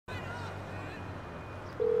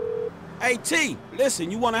Hey, T,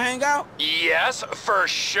 listen, you wanna hang out? Yes, for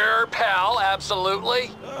sure, pal,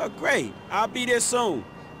 absolutely. Great. I'll be there soon.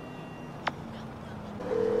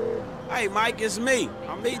 Hey, Mike, it's me.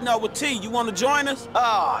 I'm meeting up with T. You wanna join us?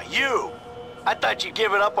 Ah, you. I thought you'd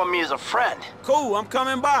given up on me as a friend. Cool, I'm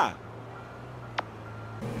coming by.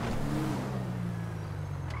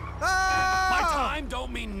 My time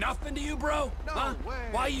don't mean nothing to you, bro? No huh? way.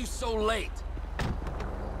 Why you so late?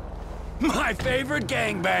 My favorite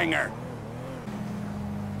gangbanger.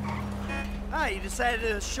 Ah, you decided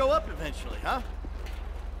to show up eventually, huh?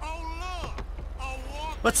 Oh, look! A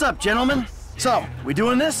walk. What's up, gentlemen? So, we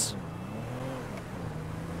doing this?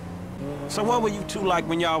 So what were you two like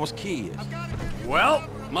when y'all was kids? Well,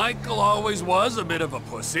 Michael always was a bit of a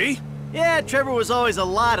pussy. Yeah, Trevor was always a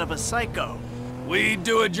lot of a psycho. We'd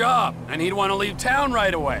do a job, and he'd want to leave town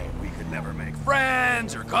right away. We could never make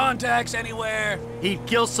friends or contacts anywhere. He'd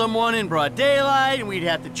kill someone in broad daylight, and we'd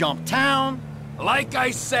have to jump town. Like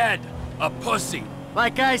I said, a pussy.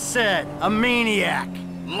 Like I said, a maniac.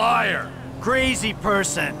 Liar. Crazy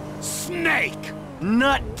person. Snake.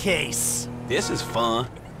 Nutcase. This is fun.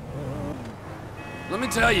 Let me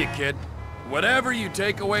tell you, kid. Whatever you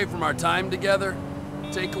take away from our time together,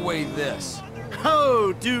 take away this.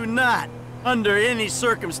 Oh, do not, under any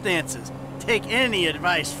circumstances, take any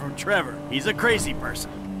advice from Trevor. He's a crazy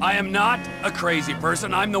person. I am not a crazy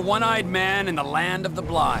person. I'm the one-eyed man in the land of the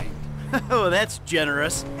blind. Oh, that's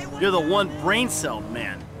generous. You're the one brain-celled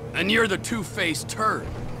man. And you're the two-faced turd.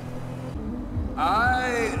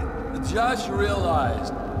 I just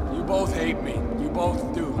realized you both hate me. You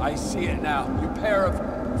both do. I see it now. You pair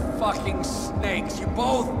of fucking snakes. You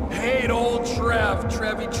both hate old Trev.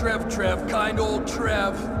 Trev. Kind old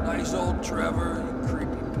Trev. Nice old Trevor. You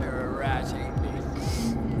creepy pair of rats hate me.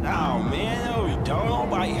 Oh, man, no, you don't.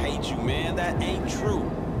 Nobody hates you, man. That ain't true.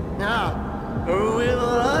 No, we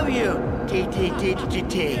love you, T.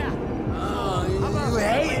 Oh, you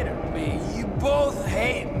hate me. You both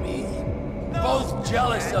hate me. Both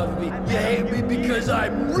jealous of me. You hate me because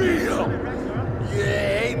I'm real. You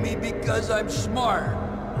hate me because I'm smart.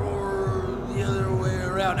 Or the other way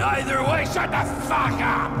around. Either way, shut the fuck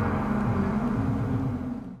up!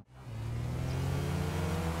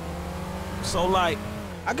 So, like,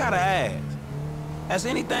 I gotta ask. Has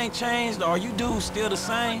anything changed, or are you dudes still the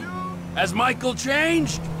same? Has Michael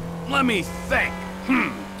changed? Let me think.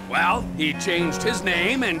 Well, he changed his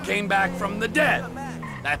name and came back from the dead.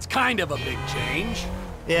 That's kind of a big change.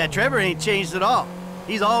 Yeah, Trevor ain't changed at all.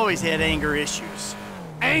 He's always had anger issues.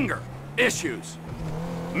 Anger issues.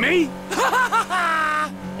 Me?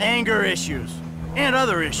 Anger issues. And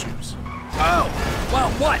other issues. Oh,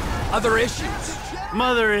 well, what? Other issues?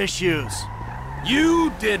 Mother issues.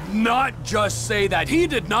 You did not just say that. He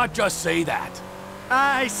did not just say that.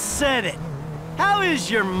 I said it. How is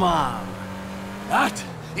your mom? That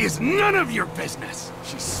is none of your business.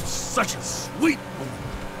 She's such a sweet woman.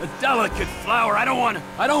 A delicate flower. I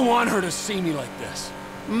don't want her to see me like this.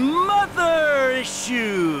 Mother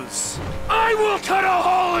issues. I will cut a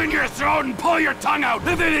hole in your throat and pull your tongue out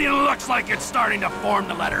if it even looks like it's starting to form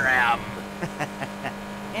the letter M.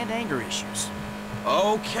 And anger issues.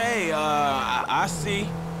 Okay, I see.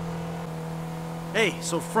 Hey,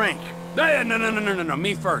 so Frank. Hey, no,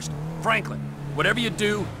 me first. Franklin, whatever you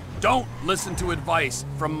do, don't listen to advice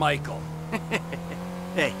from Michael.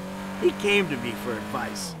 Hey, he came to me for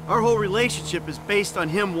advice. Our whole relationship is based on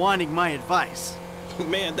him wanting my advice.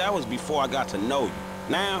 Man, that was before I got to know you.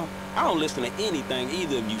 Now, I don't listen to anything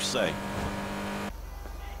either of you say.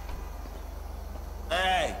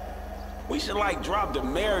 Hey, we should like drop the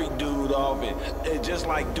married dude off and just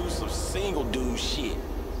like do some single dude shit.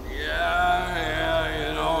 Yeah,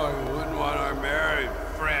 you know, I wouldn't want our married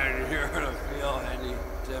friend here to feel any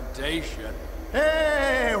temptation.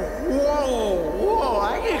 Hey, whoa,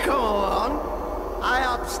 I can come along. I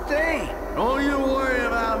abstain. Don't you worry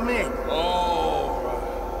about me.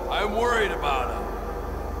 Oh, I'm worried about him.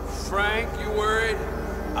 Frank, you worried?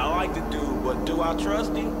 I like the dude, but do I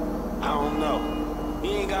trust him? I don't know. He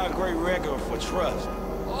ain't got a great record for trust.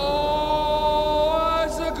 Oh,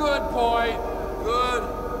 that's a good point. Good.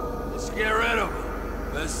 Let's get rid of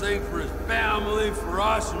him. Best thing for his family, for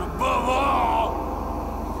us, and above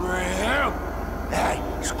all, for him. Hey,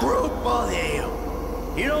 screw both of you.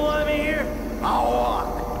 You don't want me here? I'll walk.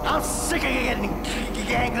 I'm sick of getting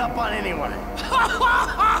ganged up on anyway.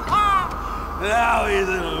 Now he's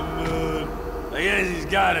in a mood. I guess he's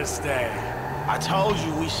gotta stay. I told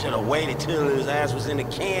you we should have waited till his ass was in the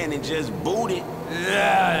can and just booted.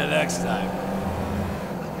 Yeah, next time.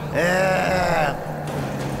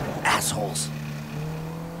 Assholes.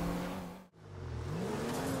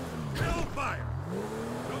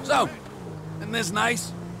 So, keeping this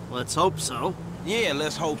nice? Let's hope so. Yeah,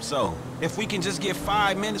 let's hope so. If we can just get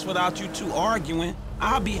 5 minutes without you two arguing,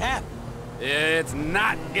 I'll be happy. It's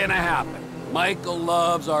not gonna happen. Michael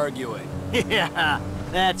loves arguing. Yeah,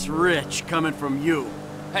 that's rich coming from you.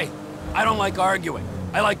 Hey, I don't like arguing.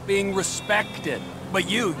 I like being respected. But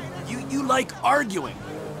you like arguing.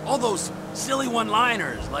 All those silly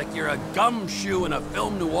one-liners, like you're a gumshoe in a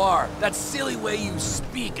film noir. That silly way you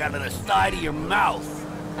speak out of the side of your mouth.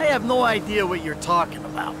 I have no idea what you're talking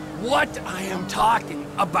about. What I am talking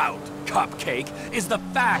about, Cupcake, is the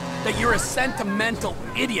fact that you're a sentimental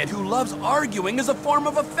idiot who loves arguing as a form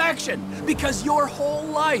of affection. Because your whole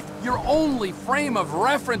life, your only frame of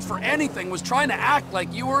reference for anything was trying to act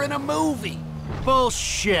like you were in a movie.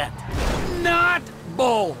 Bullshit. Not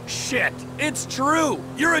bullshit. It's true.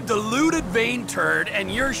 You're a deluded vain turd, and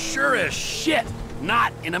you're sure as shit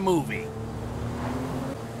not in a movie.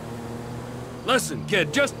 Listen,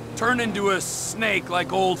 kid, just turn into a snake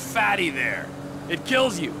like old Fatty there. It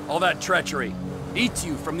kills you, all that treachery. Eats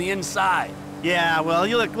you from the inside. Yeah, well,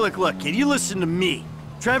 you look, kid, you listen to me.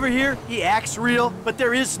 Trevor here, he acts real, but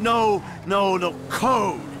there is no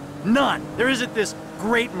code. None. There isn't this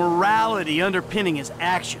great morality underpinning his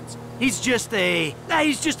actions. He's just a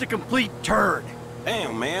complete turd.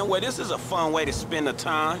 Damn, man, well, this is a fun way to spend the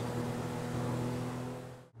time.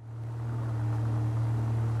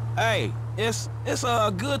 Hey, it's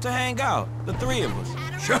good to hang out, the three of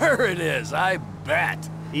us. Sure it is, I bet.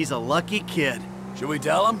 He's a lucky kid. Should we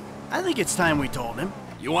tell him? I think it's time we told him.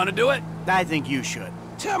 You want to do it? I think you should.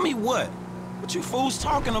 Tell me what? What you fools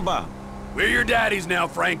talking about? We're your daddies now,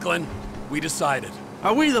 Franklin. We decided.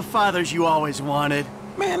 Are we the fathers you always wanted?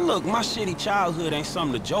 Man, look, my shitty childhood ain't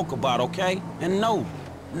something to joke about, okay? And no,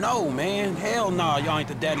 man, hell nah, y'all ain't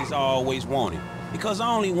the daddies I always wanted. Because I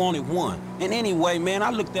only wanted one. And anyway, man, I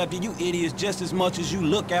looked after you idiots just as much as you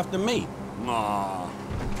look after me. Aw.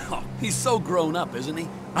 Oh, he's so grown up, isn't he?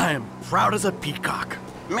 I am proud as a peacock.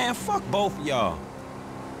 Man, fuck both of y'all.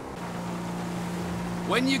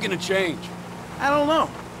 When you gonna change? I don't know.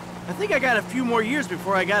 I think I got a few more years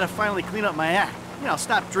before I gotta finally clean up my act. You know,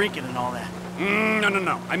 stop drinking and all that.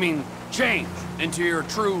 No. I mean, change into your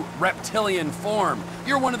true reptilian form.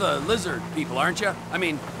 You're one of the lizard people, aren't you? I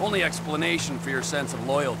mean, only explanation for your sense of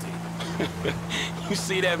loyalty. You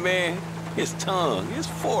see that, man? His tongue, his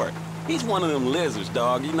fork. He's one of them lizards,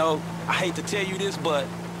 dog, you know? I hate to tell you this, but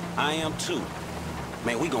I am too.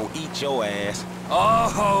 Man, we gonna eat your ass.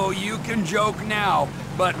 Oh, you can joke now,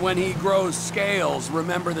 but when he grows scales,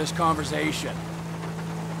 remember this conversation.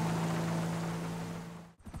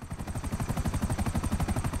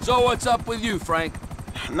 So what's up with you, Frank?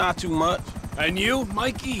 Not too much. And you,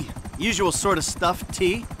 Mikey? Usual sort of stuff,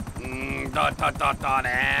 T. And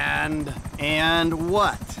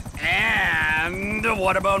what? And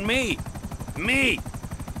what about me? Me,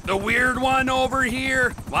 the weird one over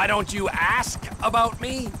here? Why don't you ask about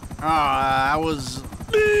me? I was...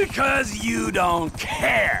 Because you don't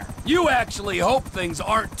care. You actually hope things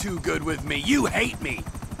aren't too good with me. You hate me.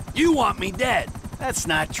 You want me dead. That's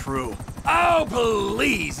not true. Oh,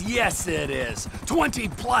 please, yes it is.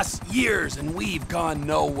 20+ years and we've gone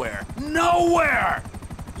nowhere. Nowhere!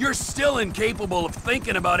 You're still incapable of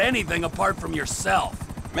thinking about anything apart from yourself.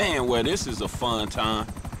 Man, well, this is a fun time.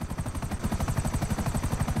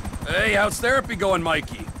 Hey, how's therapy going,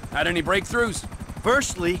 Mikey? Had any breakthroughs?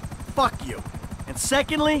 Firstly, fuck you. And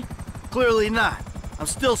secondly, clearly not. I'm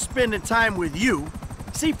still spending time with you.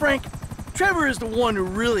 See, Frank, Trevor is the one who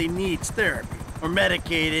really needs therapy. Or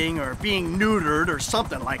medicating, or being neutered, or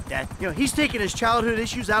something like that. You know, he's taking his childhood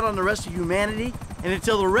issues out on the rest of humanity, and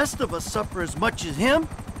until the rest of us suffer as much as him,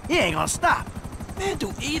 he ain't gonna stop. Man,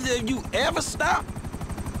 do either of you ever stop?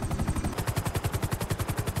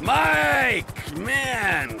 Mike!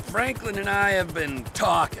 Man, Franklin and I have been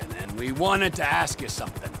talking, and we wanted to ask you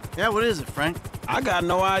something. Yeah, what is it, Frank? I got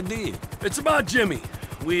no idea. It's about Jimmy.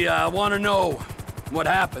 We want to know what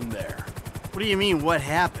happened there. What do you mean, what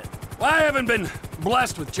happened? Well, I haven't been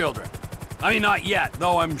blessed with children. I mean, not yet,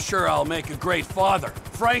 though I'm sure I'll make a great father.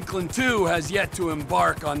 Franklin, too, has yet to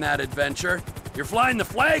embark on that adventure. You're flying the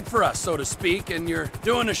flag for us, so to speak, and you're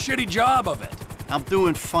doing a shitty job of it. I'm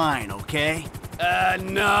doing fine, okay?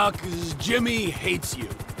 No, 'cause Jimmy hates you.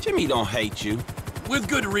 Jimmy don't hate you. With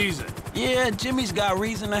good reason. Yeah, Jimmy's got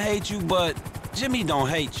reason to hate you, but Jimmy don't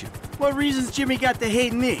hate you. What reasons Jimmy got to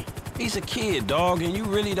hate me? He's a kid, dog, and you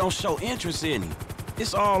really don't show interest in him.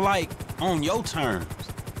 It's all like on your terms.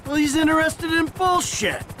 Well, he's interested in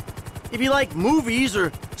bullshit. If you like movies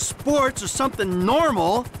or sports or something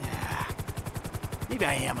normal, maybe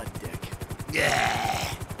I am a dick.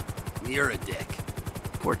 Yeah, you're a dick.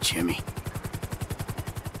 Poor Jimmy.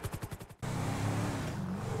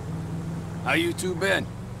 How you two been?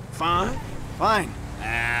 Fine. Fine.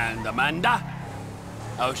 And Amanda?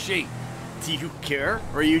 How's she? Do you care?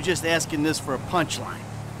 Or are you just asking this for a punchline?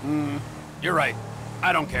 You're right.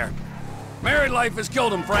 I don't care. Married life has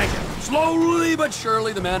killed him, Frank. Slowly but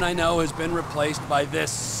surely, the man I know has been replaced by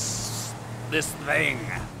this thing.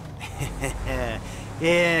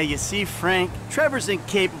 Yeah, you see, Frank, Trevor's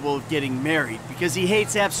incapable of getting married because he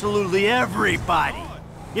hates absolutely everybody.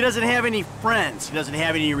 He doesn't have any friends. He doesn't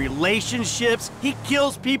have any relationships. He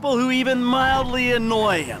kills people who even mildly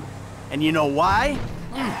annoy him. And you know why?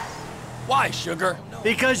 Why, sugar?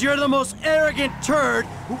 Because you're the most arrogant turd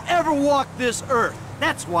who ever walked this earth.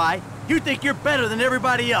 That's why. You think you're better than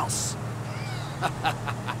everybody else.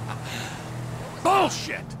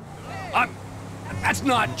 Bullshit! That's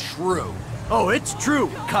not true. Oh, it's true,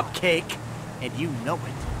 Cupcake. And you know it.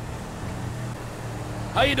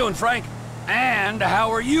 How you doing, Frank? And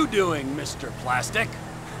how are you doing, Mr. Plastic?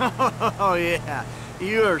 Oh, yeah.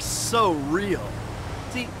 You're so real.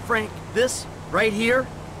 See, Frank, this right here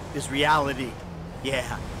is reality.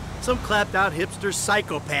 Yeah. Some clapped-out hipster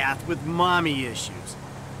psychopath with mommy issues.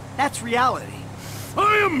 That's reality.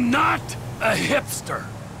 I am not a hipster.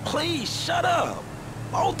 Please, shut up.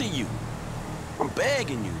 Both of you. I'm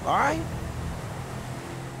begging you, all right?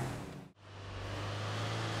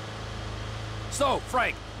 So,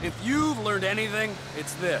 Frank, if you've learned anything,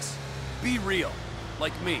 it's this. Be real.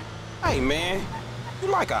 Like me. Hey, man. You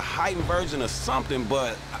like a heightened version of something,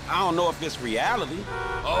 but I don't know if it's reality.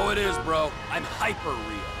 Oh, it is, bro. I'm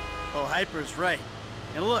hyper-real. Oh, Hyper's right.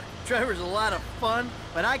 And look, Trevor's a lot of fun,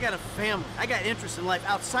 but I got a family. I got interests in life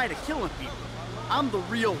outside of killing people. I'm the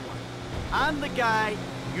real one. I'm the guy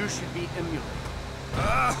you should be emulating.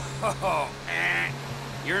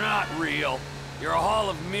 You're not real. You're a hall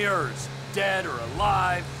of mirrors. Dead or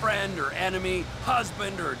alive, friend or enemy,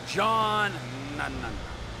 husband or John. None.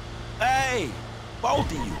 Hey, both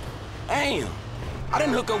of you. Damn. I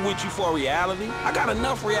didn't hook up with you for reality. I got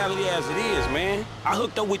enough reality as it is, man. I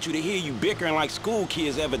hooked up with you to hear you bickering like school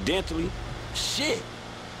kids, evidently. Shit.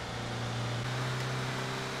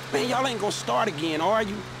 Man, y'all ain't gonna start again, are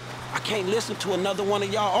you? I can't listen to another one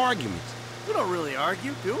of y'all arguments. We don't really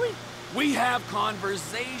argue, do we? We have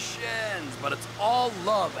conversations, but it's all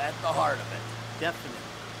love at the heart of it. Definitely.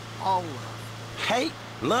 All love. Hate?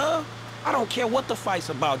 Love? I don't care what the fight's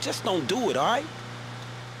about. Just don't do it, all right?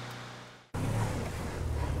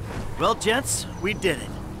 Well, gents, we did it.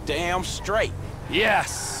 Damn straight.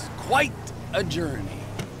 Yes, quite a journey.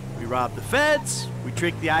 We robbed the feds, we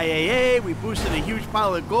tricked the IAA, we boosted a huge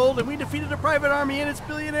pile of gold, and we defeated a private army and its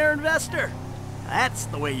billionaire investor. That's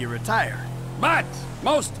the way you retire. But,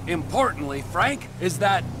 most importantly, Frank, is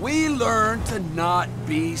that we learn to not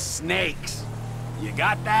be snakes. You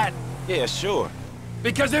got that? Yeah, sure.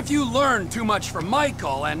 Because if you learn too much from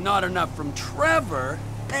Michael and not enough from Trevor,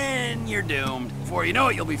 then you're doomed. Before you know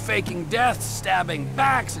it, you'll be faking deaths, stabbing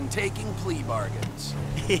backs, and taking plea bargains.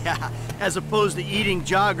 Yeah, as opposed to eating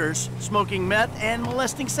joggers, smoking meth, and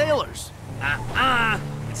molesting sailors.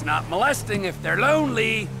 It's not molesting if they're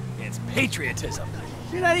lonely. It's patriotism.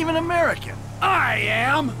 You're not even American. I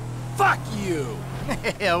am. Fuck you.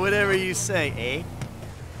 Yeah, whatever you say, eh?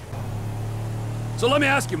 So let me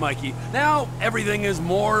ask you, Mikey. Now everything is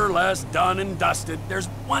more or less done and dusted. There's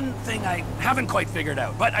one thing I haven't quite figured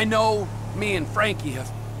out, but I know me and Frankie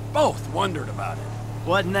have both wondered about it.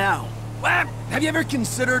 What now? Well, have you ever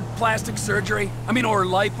considered plastic surgery? I mean, or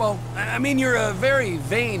lipo? I mean, you're a very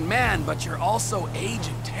vain man, but you're also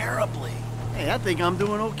aging terribly. Hey, I think I'm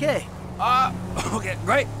doing okay. Okay,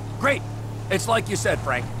 great. It's like you said,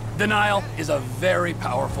 Frank. Denial is a very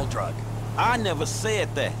powerful drug. I never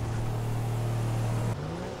said that.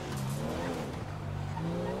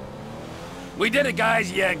 We did it,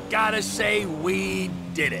 guys. You gotta say we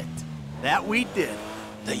did it. That we did.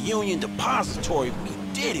 The Union Depository, we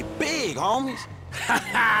did it big, homies.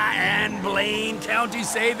 And Blaine County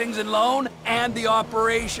Savings and Loan and the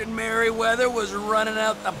Operation Merryweather was running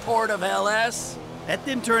out the port of LS. That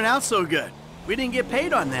didn't turn out so good. We didn't get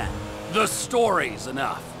paid on that. The story's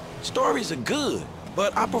enough. Stories are good,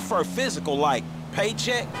 but I prefer physical, like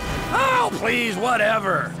paycheck. Oh, please,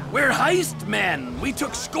 whatever. We're heist men. We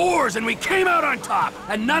took scores and we came out on top.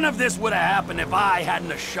 And none of this would have happened if I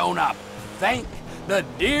hadn't have shown up. Thank the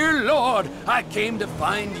dear Lord I came to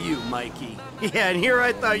find you, Mikey. Yeah, and here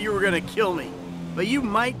I thought you were gonna kill me. But you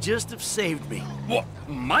might just have saved me. What?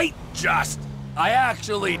 Might just? I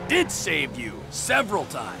actually did save you several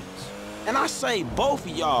times. And I saved both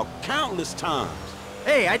of y'all countless times.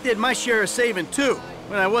 Hey, I did my share of saving too,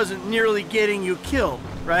 when I wasn't nearly getting you killed,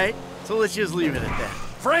 right? So let's just leave it at that.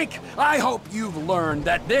 Frank, I hope you've learned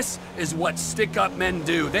that this is what stick-up men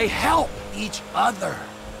do. They help each other.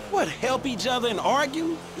 What, help each other and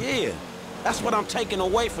argue? Yeah, that's what I'm taking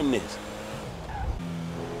away from this.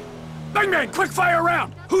 Bang, bang, quick fire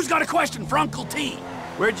round. Who's got a question for Uncle T?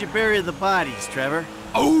 Where'd you bury the bodies, Trevor?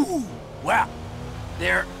 Oh, well,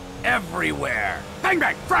 they're everywhere. Bang,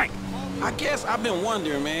 bang, Frank. I guess I've been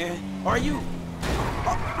wondering, man. Are you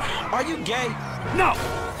gay? No,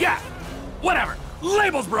 yeah, whatever.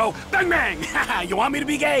 Labels, bro. Bang, bang. You want me to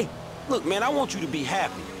be gay? Look, man, I want you to be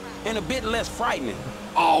happy and a bit less frightening.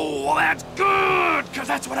 Oh, well, that's good, because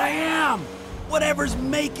that's what I am. Whatever's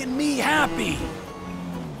making me happy.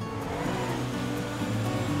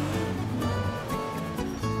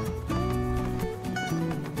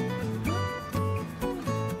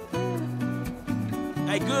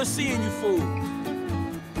 Hey, good seeing you, fool.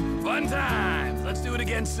 Fun times. Let's do it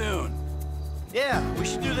again soon. Yeah, we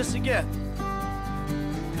should do this again.